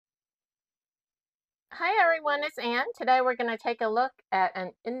Hi everyone, it's Ann. Today we're going to take a look at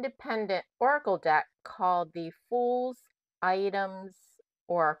an independent Oracle deck called the Fool's Items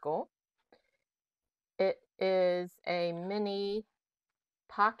Oracle. It is a mini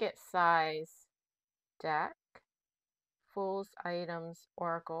pocket size deck. Fool's Items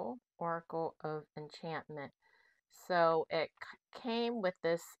Oracle, Oracle of Enchantment. So it came with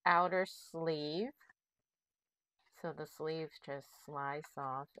this outer sleeve. So the sleeve just slides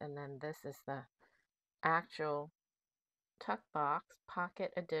off, and then this is the actual tuck box,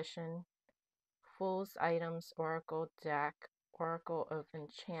 pocket edition, Fool's Items Oracle deck, Oracle of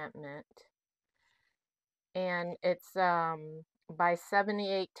Enchantment. And it's by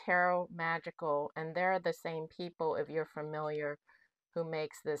 78 Tarot Magical, and they're the same people, if you're familiar, who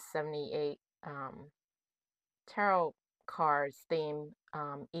makes this 78 tarot cards theme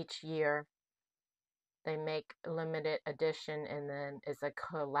each year. They make limited edition, and then it's a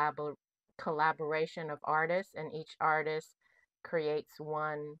collaboration of artists, and each artist creates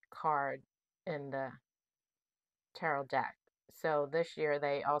one card in the tarot deck. So this year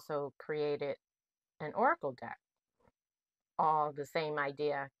they also created an oracle deck, all the same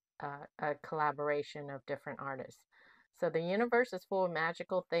idea, a collaboration of different artists. So the universe is full of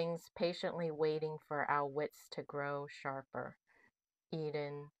magical things patiently waiting for our wits to grow sharper.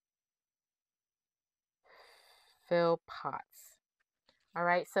 Eden Philpotts. All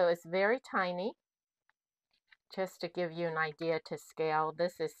right, so it's very tiny. Just to give you an idea to scale,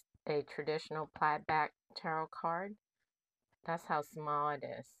 this is a traditional plaid back tarot card. That's how small it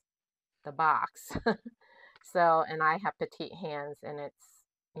is, the box. So, and I have petite hands, and it's,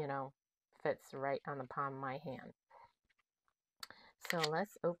 fits right on the palm of my hand. So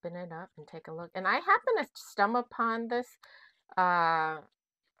let's open it up and take a look. And I happen to stumble upon this on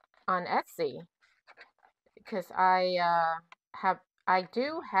Etsy because I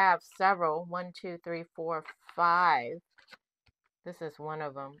do have several, 1, 2, 3, 4, 5. This is one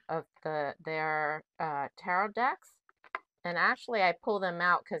of them of their tarot decks. And actually, I pulled them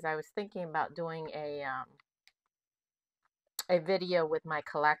out because I was thinking about doing a video with my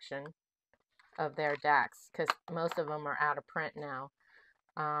collection of their decks, because most of them are out of print now,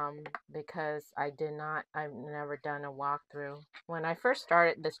 because I've never done a walkthrough. When I first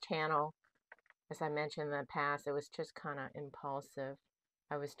started this channel, as I mentioned in the past, it was just kind of impulsive.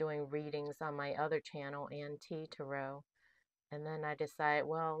 I was doing readings on my other channel, T Tarot, and then I decided,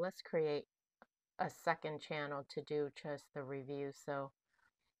 well, let's create a second channel to do just the review. So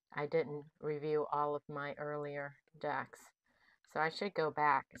I didn't review all of my earlier decks. So I should go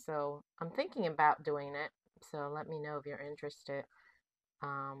back. So I'm thinking about doing it. So let me know if you're interested.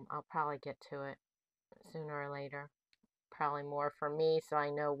 I'll probably get to it sooner or later. Probably more for me, so I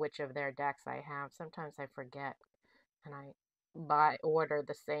know which of their decks I have. Sometimes I forget, and I order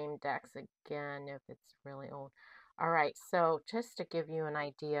the same decks again if it's really old. Alright, so just to give you an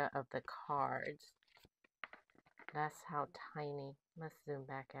idea of the cards. That's how tiny. Let's zoom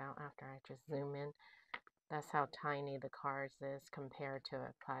back out after I just zoom in. That's how tiny the cards is compared to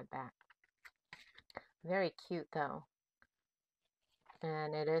a plaid back. Very cute though.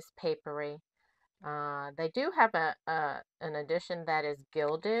 And it is papery. They do have an edition that is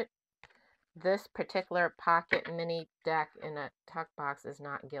gilded. This particular pocket mini deck in a tuck box is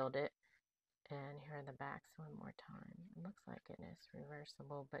not gilded. And here are the backs one more time. It looks like it is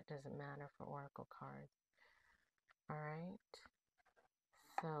reversible, but doesn't matter for oracle cards. Alright.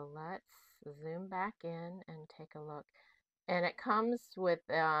 So let's zoom back in and take a look. And it comes with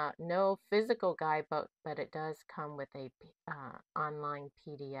no physical guidebook, but it does come with a online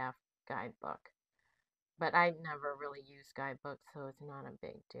PDF guidebook. But I never really use guidebooks, so it's not a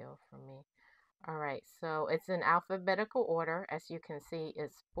big deal for me. Alright, so it's in alphabetical order. As you can see,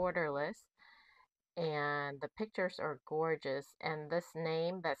 it's borderless. And the pictures are gorgeous. And this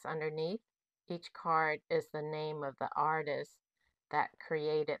name that's underneath each card is the name of the artist that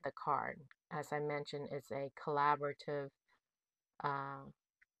created the card. As I mentioned, it's a collaborative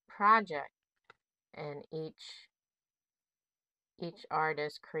project, and each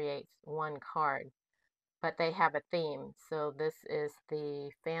artist creates one card, but they have a theme. So this is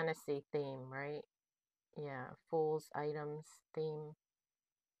the fantasy theme, right? Yeah, Fool's Items theme.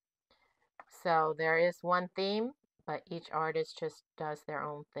 So there is one theme, but each artist just does their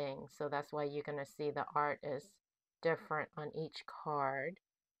own thing. So that's why you're going to see the art is different on each card.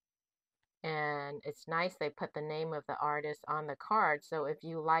 And it's nice they put the name of the artist on the card. So if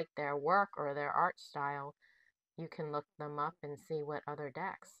you like their work or their art style, you can look them up and see what other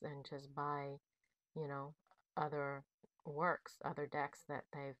decks and just buy, other works, other decks that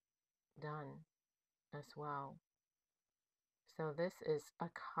they've done as well. So this is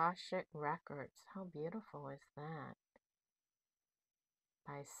Akashic Records. How beautiful is that?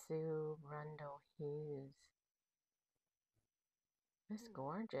 By Sue Rundle Hughes. It's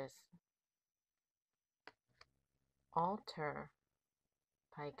gorgeous. Altar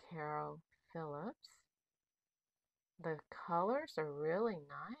by Carol Phillips. The colors are really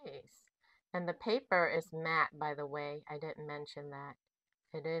nice. And the paper is matte, by the way. I didn't mention that.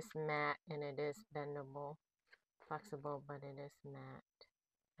 It is matte and it is bendable, flexible, but it is matte.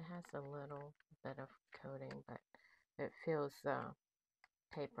 It has a little bit of coating, but it feels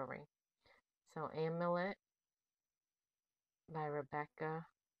papery. So Amulet by Rebecca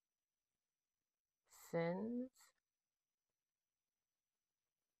Sins.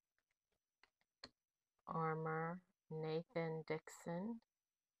 Armor, Nathan Dixon.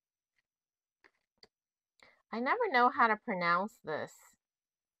 I never know how to pronounce this.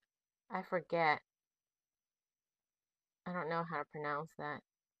 I forget. I don't know how to pronounce that.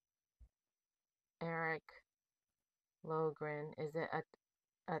 Eric Logren. Is it a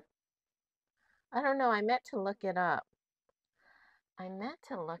I don't know. I meant to look it up.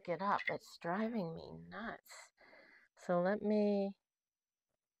 It's driving me nuts. So let me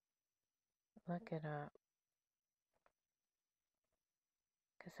look it up.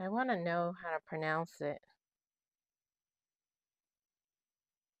 Because I want to know how to pronounce it.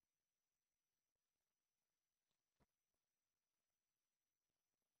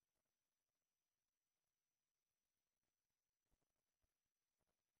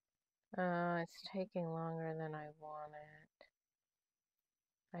 It's taking longer than I wanted.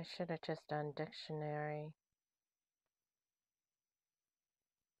 I should have just done dictionary.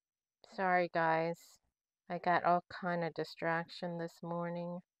 Sorry, guys. I got all kind of distraction this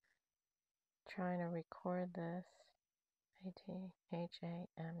morning trying to record this.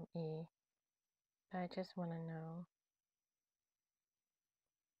 A-T-H-A-M-E. I just want to know.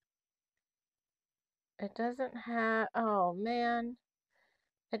 It doesn't have, oh man,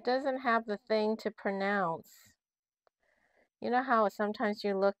 it doesn't have the thing to pronounce. You know how sometimes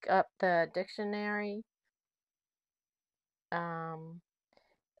you look up the dictionary, and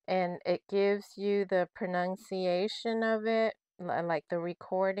it gives you the pronunciation of it, like the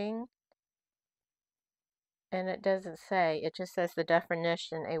recording, and it doesn't say, it just says the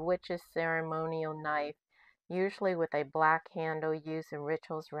definition: a witch's ceremonial knife, usually with a black handle, used in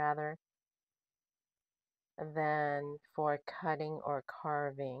rituals rather than for cutting or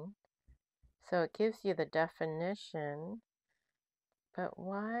carving. So it gives you the definition, but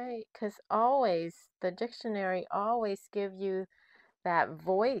why? Because always, the dictionary always give you that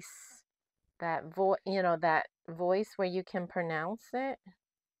voice, that voice where you can pronounce it.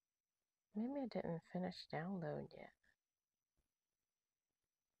 Maybe I didn't finish download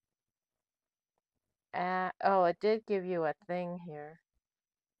yet. Oh, it did give you a thing here.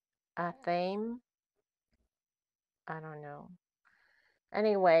 A theme? I don't know.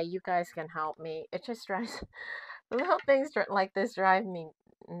 Anyway, you guys can help me. It just drives, little things like this drive me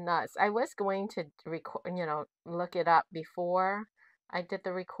nuts. I was going to record, look it up before I did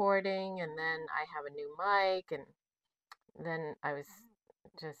the recording, and then I have a new mic, and then I was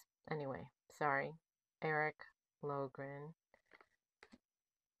just, anyway, sorry. Eric Logren,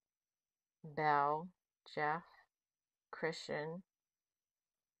 Bell, Jeff, Christian,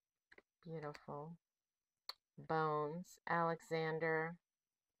 beautiful. Bones, Alexander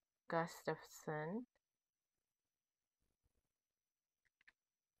Gustafson,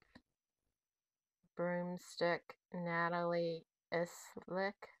 Broomstick, Natalie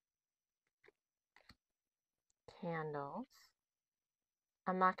Islick, Candles.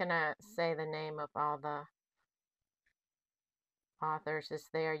 I'm not going to say the name of all the authors. It's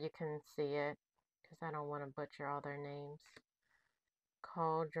there. You can see it because I don't want to butcher all their names.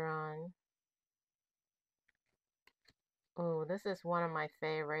 Cauldron. Oh, this is one of my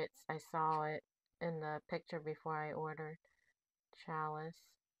favorites. I saw it in the picture before I ordered. Chalice.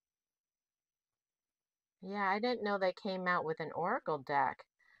 Yeah, I didn't know they came out with an Oracle deck.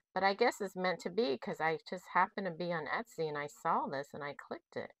 But I guess it's meant to be because I just happened to be on Etsy and I saw this and I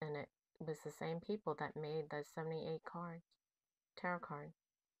clicked it. And it was the same people that made the 78 cards. Tarot card.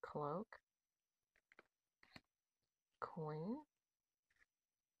 Cloak. Coin.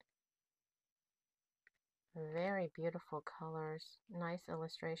 Very beautiful colors. Nice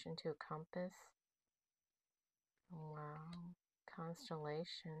illustration to a compass. Wow.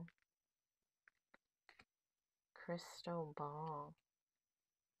 Constellation. Crystal ball.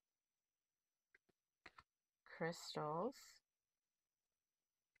 Crystals.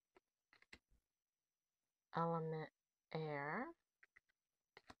 Element air.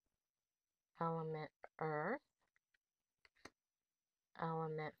 Element earth.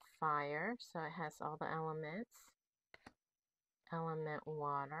 element fire, so it has all the elements. Element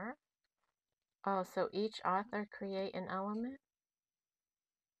water. Oh, so each author create an element?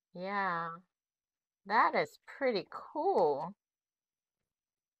 Yeah, that is pretty cool.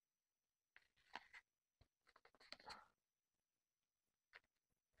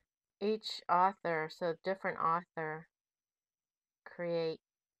 Each author, so different author create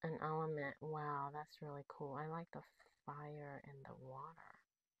an element. Wow, that's really cool. I like the fire and the water.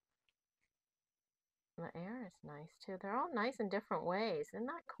 The air is nice too. They're all nice in different ways. Isn't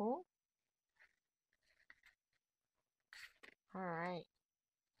that cool? All right.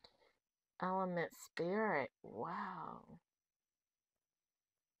 Element spirit. Wow.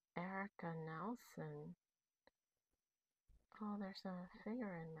 Erica Nelson. Oh, there's a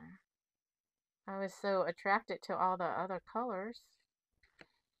figure in there. I was so attracted to all the other colors.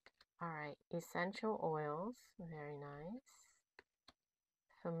 All right. Essential oils. Very nice.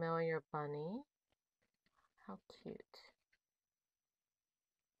 Familiar bunny. How cute.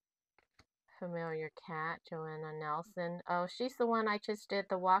 Familiar cat, Joanna Nelson. Oh, she's the one I just did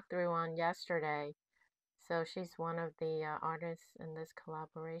the walkthrough on yesterday. So she's one of the artists in this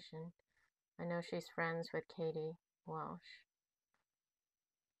collaboration. I know she's friends with Katie Welsh.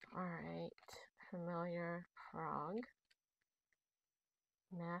 Alright, familiar frog.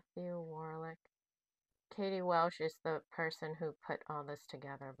 Matthew Warlick. Katie Welsh is the person who put all this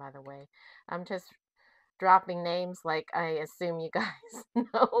together, by the way. I'm just dropping names like I assume you guys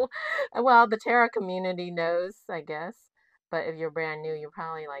know. Well, the tarot community knows, I guess. But if you're brand new, you're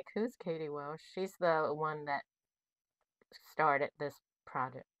probably like, who's Katie Welsh? She's the one that started this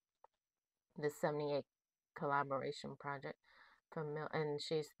project, the 78 collaboration project. And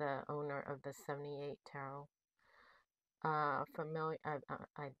she's the owner of the 78 Tarot. Familiar,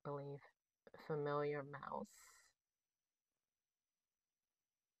 I believe, familiar mouse,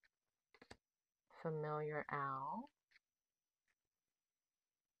 familiar owl,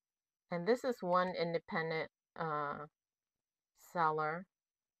 and this is one independent seller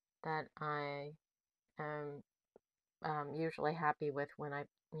that I am usually happy with when I,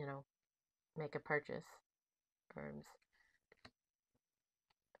 make a purchase. Herbs,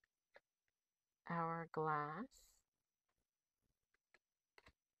 hourglass,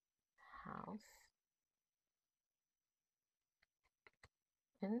 house,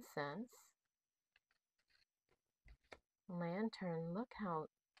 incense, lantern. Look how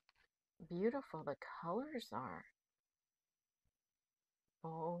beautiful the colors are.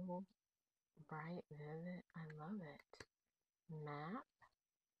 Bold, bright, vivid. I love it. Map,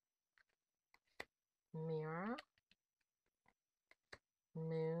 mirror,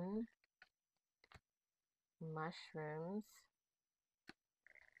 moon, mushrooms,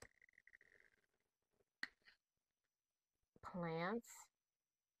 plants.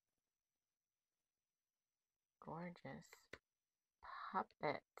 Gorgeous.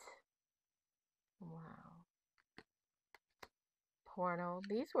 Puppet. Wow. Portal.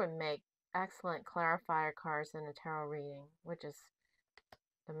 These would make excellent clarifier cards in a tarot reading, which is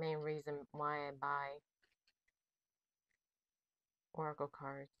the main reason why I buy oracle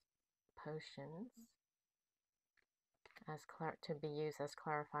cards. Potions as to be used as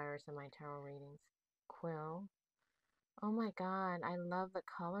clarifiers in my tarot readings. Quill. Oh my god, I love the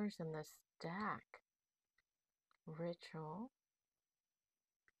colors in this deck. Ritual.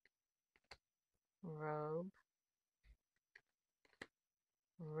 Robe.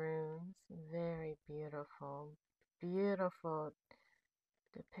 Runes. Very beautiful. Beautiful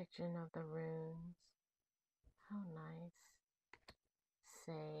depiction of the runes. How nice.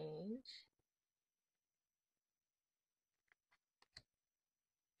 Sage.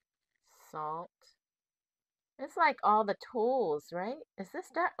 Salt. It's like all the tools, right? Is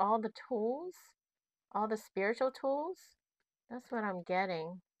this deck all the tools? All the spiritual tools? That's what I'm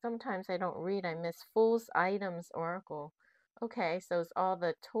getting. Sometimes I don't read. I miss Fool's Items Oracle. Okay, so it's all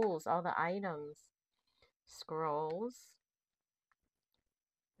the tools, all the items. Scrolls.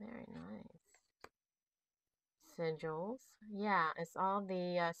 Very nice. Sigils. Yeah, it's all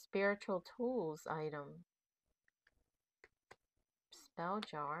the spiritual tools item. Spell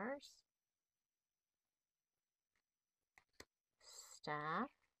jars. Staff.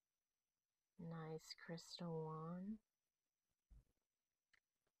 Nice crystal wand.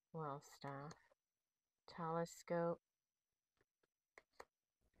 Well, staff. Telescope.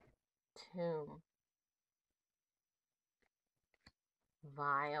 Tomb.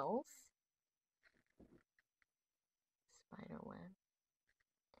 Vials. Spiderweb.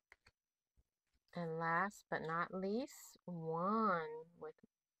 And last but not least, wand with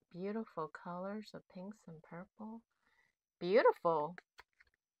beautiful colors of pinks and purple. Beautiful.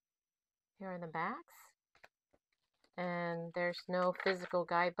 Here are the backs. And there's no physical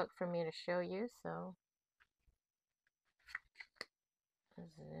guidebook for me to show you, so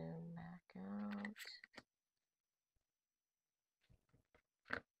zoom back out.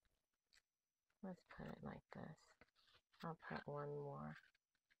 Let's put it like this. I'll put one more.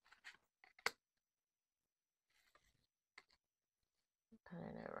 Put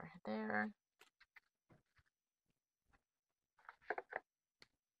it over there.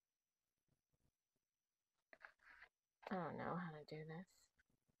 I don't know how to do this.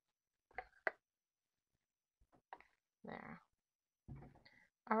 There.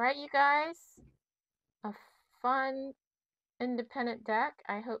 Alright, you guys. A fun independent deck.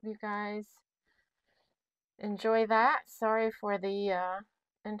 I hope you guys enjoy that. Sorry for the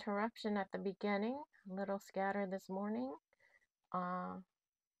interruption at the beginning. A little scattered this morning.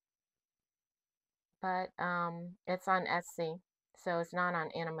 But it's on Etsy. So it's not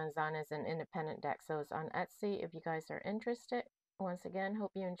on Amazon as an independent deck. So it's on Etsy if you guys are interested. Once again,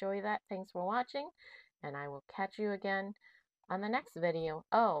 hope you enjoy that. Thanks for watching. And I will catch you again on the next video.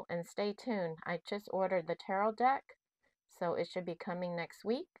 Oh, and stay tuned. I just ordered the tarot deck. So it should be coming next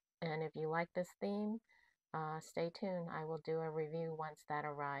week. And if you like this theme, stay tuned. I will do a review once that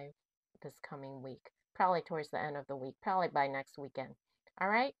arrives this coming week. Probably towards the end of the week. Probably by next weekend.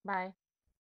 Alright, bye.